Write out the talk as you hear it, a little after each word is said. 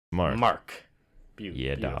Mark.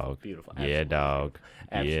 Yeah, dog. Beautiful. Yeah, dog.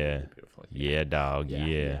 Absolutely beautiful. Yeah, dog.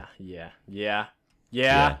 Yeah.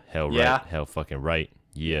 Hell right. Hell fucking right.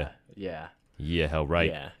 Yeah. Hell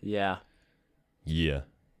right. Yeah.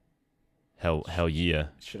 Hell yeah.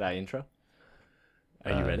 Should I intro?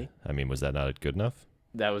 Are you ready? I mean, was that not good enough?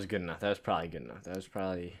 That was good enough. That was probably good enough. That was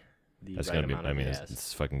probably the That's right gonna be. amount I of mean, yes.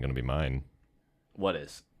 it's fucking gonna be mine. What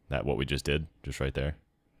is? That what we just did, just right there.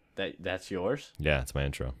 That's yours? Yeah, it's my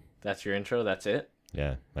intro. That's your intro? That's it?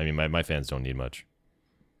 Yeah, I mean, my fans don't need much.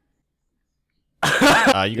 You go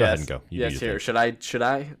ahead and go. You yes, here. Should I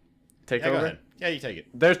take over? Go ahead. Yeah, you take it.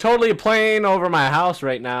 There's totally a plane over my house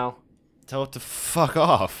right now. Tell it to fuck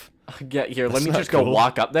off. Get here. That's Let me just cool. go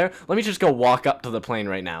walk up there. Let me just go walk up to the plane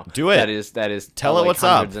right now. Do it. That is. Tell it like what's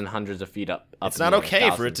hundreds up. and hundreds of feet up. It's not okay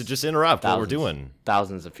for it to just interrupt what we're doing.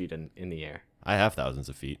 Thousands of feet in the air. I have thousands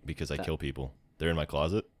of feet because I kill people. They're in my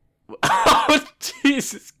closet. Oh,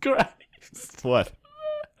 Jesus Christ. What?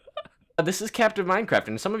 This is Captive Minecraft,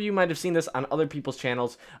 and some of you might have seen this on other people's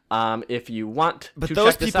channels. If you want but to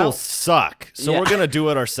those check this people out, suck, so we're gonna do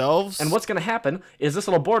it ourselves. And what's gonna happen is this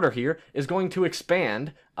little border here is going to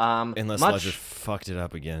expand. Unless Ledger fucked it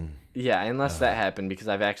up again. Yeah, unless that happened, because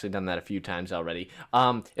I've actually done that a few times already.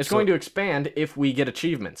 It's going to expand if we get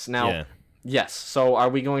achievements. Now, yes. So are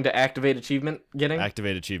we going to activate achievement getting?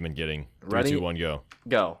 Activate achievement getting. Ready? 3, 2, 1, go.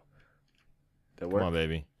 Go. Did it work? Come on,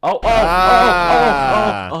 baby. Oh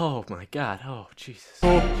my God. Oh, Jesus.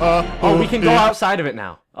 Oh, we can go outside of it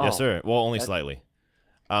now. Oh. Yes, sir. Well, only slightly.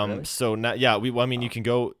 Really? So now, yeah, I mean, you can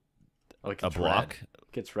go it a block.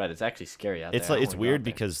 It gets red. It's actually scary out It's there. like it's weird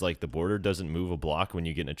because like the border doesn't move a block when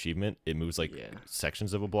you get an achievement. It moves like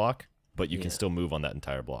sections of a block, but you can still move on that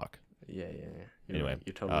entire block. Yeah. Anyway,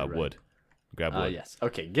 you're totally right. wood. Grab wood. Yes.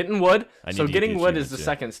 Okay, getting wood. So getting wood is the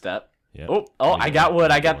second step. Yeah. Oh, I got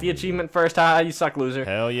wood. I got the achievement first. You suck, loser.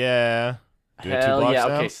 Hell yeah. Do it 2 Hell blocks yeah.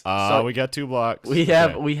 now? Okay. So we got 2 blocks. We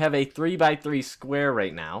have a 3x3 square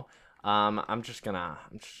right now.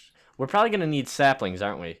 We're probably gonna need saplings,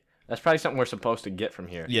 aren't we? That's probably something we're supposed to get from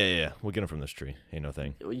here. Yeah. We'll get them from this tree. Ain't no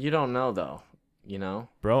thing. You don't know though. You know.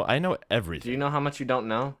 Bro, I know everything. Do you know how much you don't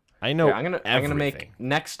know? I know. Here, I'm gonna make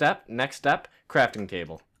next step. Crafting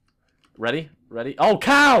table. Ready? Oh,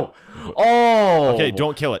 cow! Oh. Okay,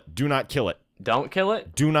 don't kill it. Do not kill it. Don't kill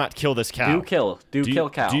it? Do not kill this cow. Do kill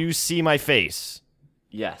cow. Do you see my face?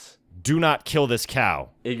 Yes. Do not kill this cow.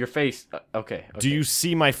 Your face. Okay. Do you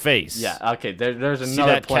see my face? Yeah. Okay. There's another see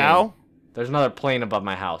that plane. Cow? There's another plane above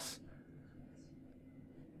my house.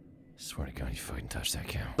 Swear to God, you fucking touch that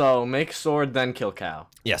cow. So make sword, then kill cow.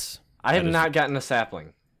 Yes. I have not gotten a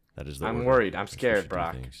sapling. That is the I'm order. worried. I'm scared,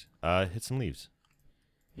 Brock. Hit some leaves.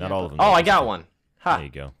 Not all of them. Oh, I got one. Ha. There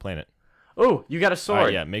you go. Plant it. Oh, you got a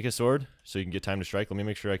sword. Yeah, make a sword so you can get time to strike. Let me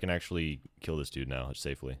make sure I can actually kill this dude now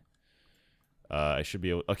safely. I should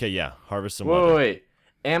be able... Okay, yeah. Harvest some leather. Wait.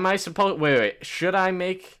 Am I supposed... Wait. Should I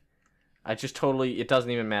make... I just totally... It doesn't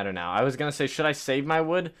even matter now. I was going to say, should I save my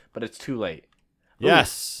wood? But it's too late. Ooh.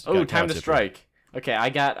 Yes. Oh, time to strike. Okay, I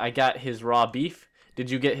got his raw beef. Did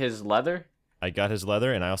you get his leather? I got his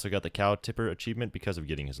leather, and I also got the cow tipper achievement because of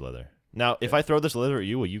getting his leather. Now, if I throw this leather at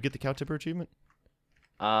you, will you get the cow tipper achievement?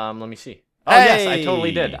 Let me see. Oh, yes, I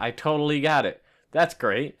totally did. I totally got it. That's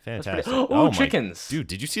great. Fantastic. Oh, chickens. Dude,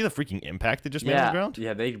 did you see the freaking impact they just made on the ground?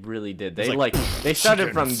 Yeah, they really did. They they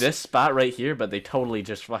started from this spot right here, but they totally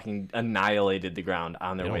just fucking annihilated the ground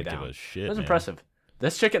on their way down. Give a shit, That's impressive.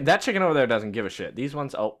 That chicken over there doesn't give a shit. These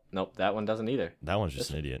ones, oh, nope, that one doesn't either. That one's just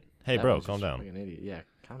an idiot. Hey, bro, calm down. An idiot. Yeah,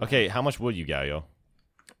 calm down. How much wood you got, yo?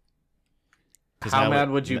 How mad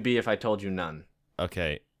would you be if I told you none?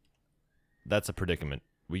 Okay, that's a predicament.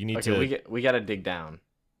 We need to. We gotta dig down.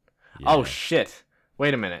 Yeah. Oh shit!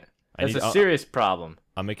 Wait a minute. That's a serious problem.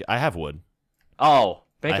 I have wood. Oh,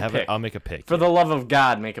 make a pick. I'll make a pick. For the love of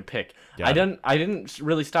God, make a pick. I didn't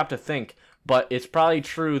really stop to think, but it's probably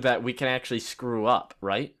true that we can actually screw up,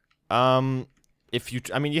 right? If you,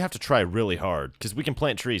 I mean, you have to try really hard because we can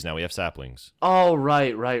plant trees now. We have saplings. Oh,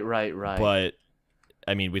 right. But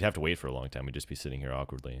I mean, we'd have to wait for a long time. We'd just be sitting here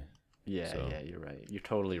awkwardly. Yeah, you're right. You're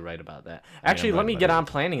totally right about that. Actually, let me get on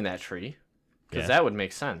planting that tree, because that would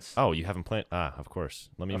make sense. Oh, you haven't planted? Ah, of course.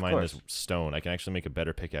 Let me mine this stone. I can actually make a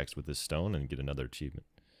better pickaxe with this stone and get another achievement.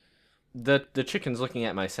 The chicken's looking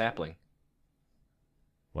at my sapling.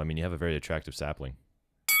 Well, I mean, you have a very attractive sapling.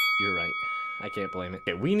 You're right. I can't blame it.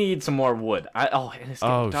 Okay, we need some more wood. And it's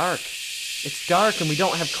getting dark. It's dark and we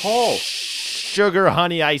don't have coal. Sugar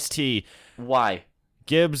honey iced tea. Why?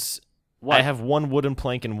 Gibbs, I have 1 wooden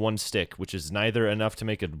plank and 1 stick, which is neither enough to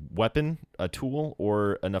make a weapon, a tool,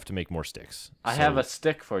 or enough to make more sticks. I have a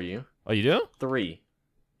stick for you. Oh, you do? 3.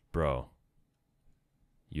 Bro.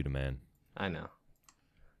 You the man. I know.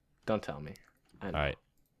 Don't tell me. I know. All right.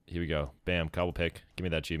 Here we go. Bam. Cobble pick. Give me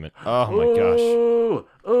that achievement. Oh my gosh.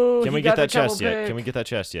 Ooh, Can we get that chest yet? Can we get that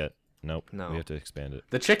chest yet? Nope. No. We have to expand it.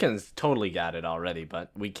 The chickens totally got it already, but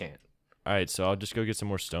we can't. All right, so I'll just go get some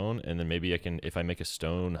more stone, and then maybe I can, if I make a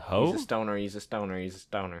stone hoe. He's a stoner. He's a stoner. He's a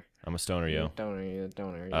stoner. I'm a stoner, yo. Stoner. He's a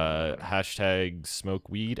stoner. Hashtag smoke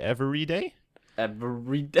weed every day.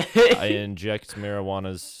 Every day. I inject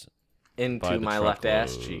marijuana's into my left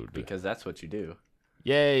ass cheek because that's what you do.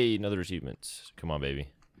 Yay! Another achievement. Come on, baby.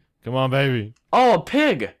 Come on, baby. Oh, a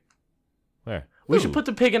pig. Where? We should put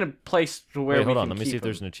the pig in a place where we hold on. can Let me keep see if him.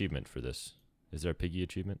 there's an achievement for this. Is there a piggy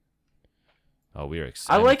achievement? Oh, we are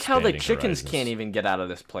excited. I like how the chickens can't even get out of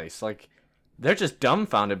this place. Like, they're just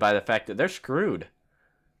dumbfounded by the fact that they're screwed.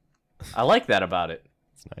 I like that about it.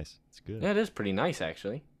 It's nice. It's good. Yeah, it is pretty nice,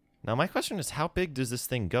 actually. Now, my question is, how big does this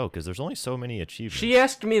thing go? Because there's only so many achievements. She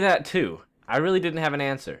asked me that, too. I really didn't have an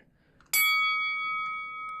answer.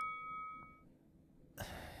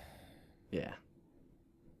 Yeah.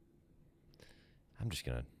 I'm just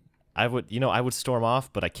gonna... I would storm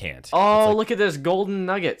off, but I can't. Oh, like, look at this. Golden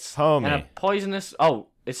nuggets. Homie. And a poisonous... Oh,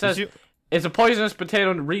 it says... It's a poisonous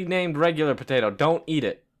potato renamed regular potato. Don't eat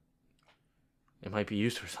it. It might be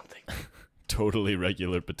used for something. Totally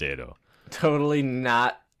regular potato. Totally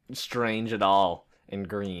not strange at all. And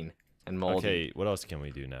green. And moldy. Okay, what else can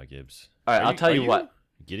we do now, Gibbs? Alright, I'll tell you what.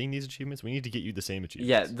 Getting these achievements? We need to get you the same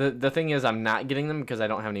achievements. Yeah, the thing is, I'm not getting them because I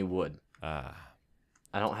don't have any wood. Ah.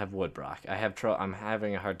 I don't have wood, Brock. I'm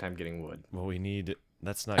having a hard time getting wood. Well, we need...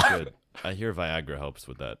 That's not good. I hear Viagra helps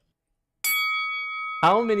with that.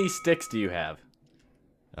 How many sticks do you have?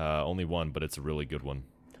 Only one, but it's a really good one.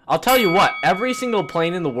 I'll tell you what. Every single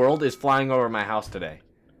plane in the world is flying over my house today.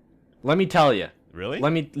 Let me tell you. Really?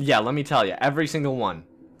 Let me tell you. Every single one.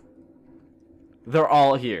 They're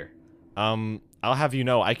all here. I'll have you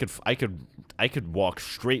know, I could walk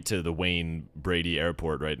straight to the Wayne Brady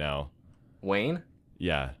Airport right now. Wayne?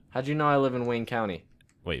 Yeah. How'd you know I live in Wayne County?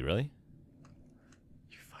 Wait, really?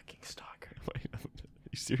 You fucking stalker. Wait, are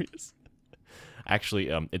you serious? Actually,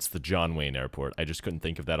 it's the John Wayne Airport. I just couldn't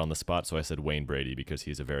think of that on the spot, so I said Wayne Brady because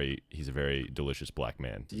he's a very delicious black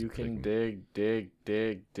man. You can dig.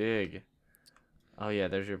 Oh yeah,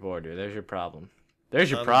 there's your border. There's your problem. There's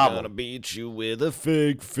your problem. I'm gonna beat you with a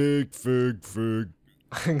fig.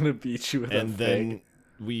 I'm gonna beat you with a fig. And then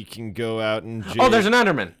we can go out and... Oh, there's an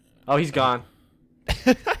Enderman. Oh, he's gone.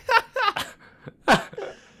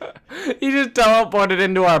 He just teleported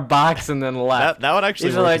into our box and then left. That would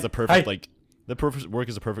actually work as a perfect,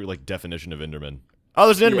 as a perfect, definition of Enderman. Oh,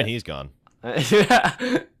 there's an Enderman. Yeah. He's gone.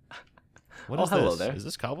 Yeah. What is hello this? there. Is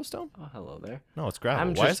this cobblestone? Oh, hello there. No, it's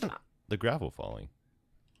gravel. Why isn't the gravel falling?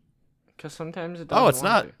 Because sometimes it doesn't. Oh, it's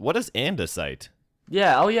not. What is andesite?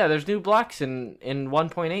 Yeah. Oh, yeah. There's new blocks in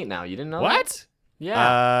 1.8 now. You didn't know what? That?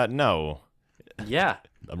 Yeah. No. Yeah.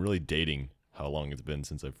 I'm really dating how long it's been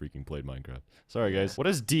since I freaking played Minecraft. Sorry, guys. What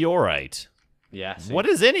is diorite? Yeah. See? What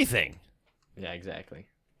is anything? Yeah, exactly.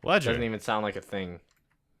 Ledger. Doesn't even sound like a thing.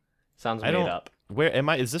 Sounds made up. Where am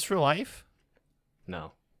I? Is this real life?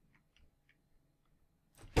 No.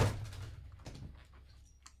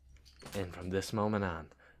 And from this moment on,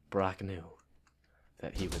 Brock knew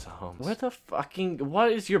that he was a homeless.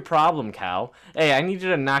 What is your problem, cow? Hey, I need you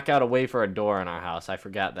to knock out a way for a door in our house. I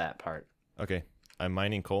forgot that part. Okay. I'm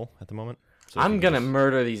mining coal at the moment. So I'm gonna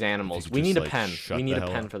murder these animals. We need a pen. We need a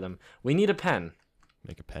pen for them. We need a pen.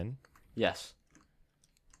 Make a pen? Yes.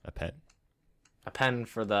 A pen? A pen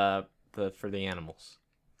for the animals.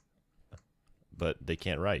 But they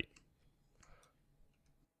can't write.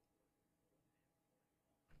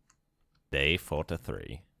 Day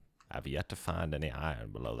 43. I've yet to find any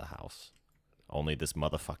iron below the house. Only this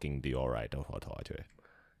motherfucking diorite.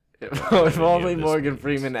 If only Morgan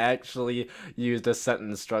Freeman actually used a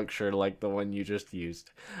sentence structure like the one you just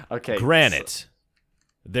used. Okay. Granite. So,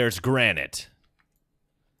 there's granite.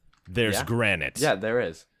 There's granite. Yeah, there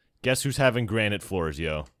is. Guess who's having granite floors,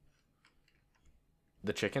 yo?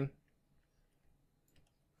 The chicken?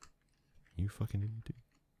 You fucking idiot.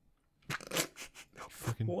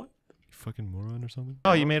 What? Fucking moron or something?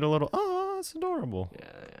 Oh, you made a little... Oh, that's adorable. Yeah,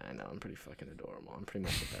 I know. I'm pretty fucking adorable. I'm pretty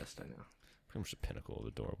much the best, I know. Pretty much the pinnacle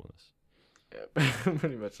of adorableness. Yeah,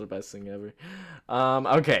 pretty much the best thing ever.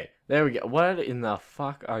 Okay. There we go. What in the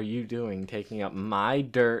fuck are you doing taking up my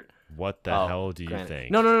dirt? What the hell do you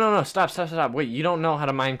think? No. Stop. Wait, you don't know how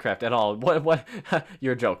to Minecraft at all. What?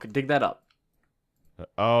 You're a joke. Dig that up.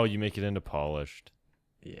 Oh, you make it into polished.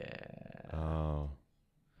 Yeah. Oh.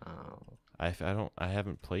 I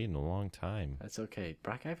haven't played in a long time. That's okay.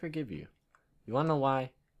 Brock, I forgive you. You wanna know why?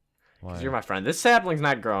 Why? Because you're my friend. This sapling's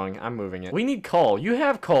not growing. I'm moving it. We need coal. You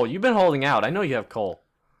have coal. You've been holding out. I know you have coal.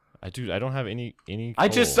 I don't have any coal. I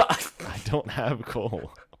just saw. I don't have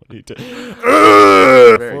coal. What are you doing?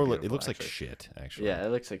 It looks like shit, actually. Yeah, it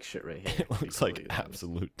looks like shit right here. It looks like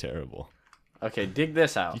absolute terrible. Okay, dig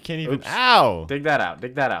this out. You can't even. Oops. Ow! Dig that out.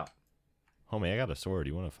 Dig that out. Homie, I got a sword.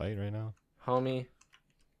 You want to fight right now? Homie,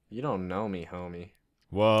 you don't know me, homie.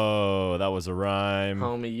 Whoa, that was a rhyme.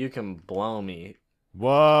 Homie, you can blow me.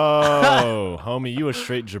 Whoa, homie, you a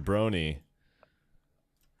straight jabroni.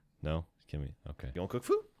 No, kill me. Okay. You want to cook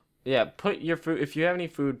food? Yeah, put your food. If you have any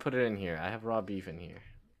food, put it in here. I have raw beef in here.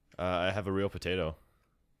 I have a real potato.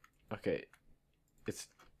 Okay, it's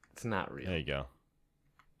not real. There you go.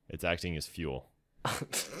 It's acting as fuel.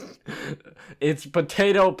 It's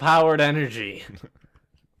potato-powered energy.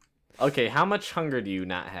 Okay, how much hunger do you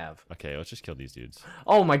not have? Okay, let's just kill these dudes.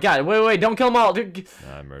 Oh my god, wait, don't kill them all. Nah,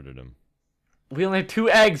 I murdered him. We only have 2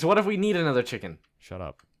 eggs. What if we need another chicken? Shut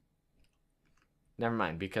up. Never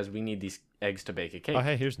mind, because we need these eggs to bake a cake. Oh,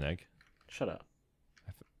 hey, here's an egg. Shut up.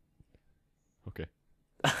 Okay.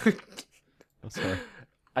 I'm sorry.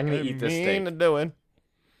 I'm gonna eat this steak. I'm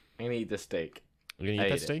gonna eat this steak. You gonna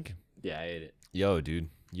eat that steak? Yeah, I ate it. Yo, dude,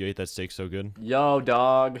 you ate that steak so good. Yo,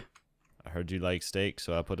 dog. I heard you like steak,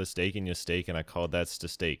 so I put a steak in your steak, and I called that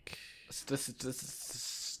steak.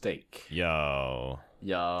 Steak. Yo.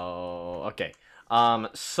 Okay.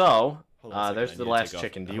 So Hold on a second, there's the last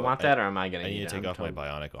chicken. Do you want that, or am I gonna? I need eat to it? take off my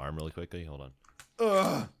bionic arm really quickly. Hold on.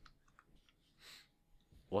 Ugh.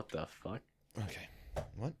 What the fuck? Okay.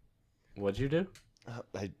 What? What'd you do?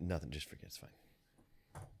 Nothing. Just forget. It's fine.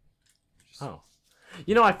 Oh.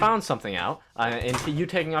 You know, I found something out. And you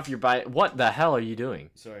taking off your what the hell are you doing?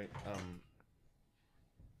 Sorry.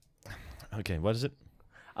 Okay. What is it?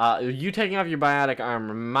 You taking off your biotic arm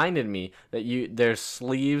reminded me that there's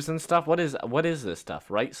sleeves and stuff. What is this stuff?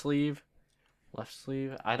 Right sleeve, left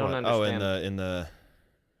sleeve? I don't understand. Oh, in the.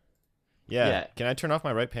 Yeah. Can I turn off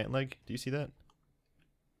my right pant leg? Do you see that?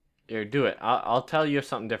 Here, do it. I'll tell you if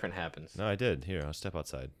something different happens. No, I did. Here, I'll step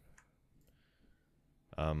outside.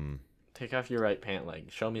 Take off your right pant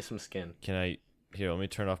leg. Show me some skin. Can I? Here, let me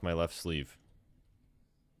turn off my left sleeve.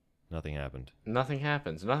 Nothing happened. Nothing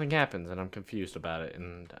happens. Nothing happens, and I'm confused about it,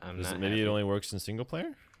 and I'm not. Maybe happy. it only works in single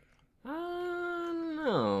player?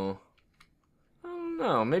 No. I don't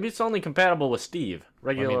know. Maybe it's only compatible with Steve.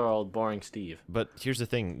 Regular old boring Steve. But here's the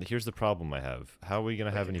thing. Here's the problem I have. How are we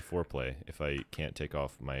gonna have any foreplay if I can't take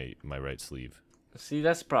off my right sleeve? See,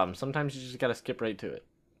 that's the problem. Sometimes you just gotta skip right to it.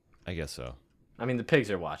 I guess so. I mean, the pigs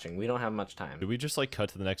are watching. We don't have much time. Did we just like cut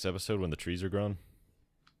to the next episode when the trees are grown?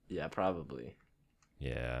 Yeah, probably.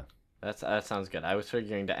 Yeah. That sounds good. I was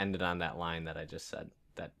figuring to end it on that line that I just said.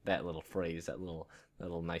 That little phrase, that little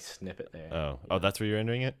nice snippet there. Oh, oh, that's where you're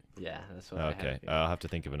ending it? Yeah, that's what. Okay, I I'll have to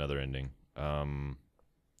think of another ending.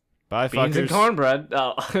 Bye, Beans fuckers. and cornbread.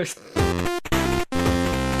 Oh.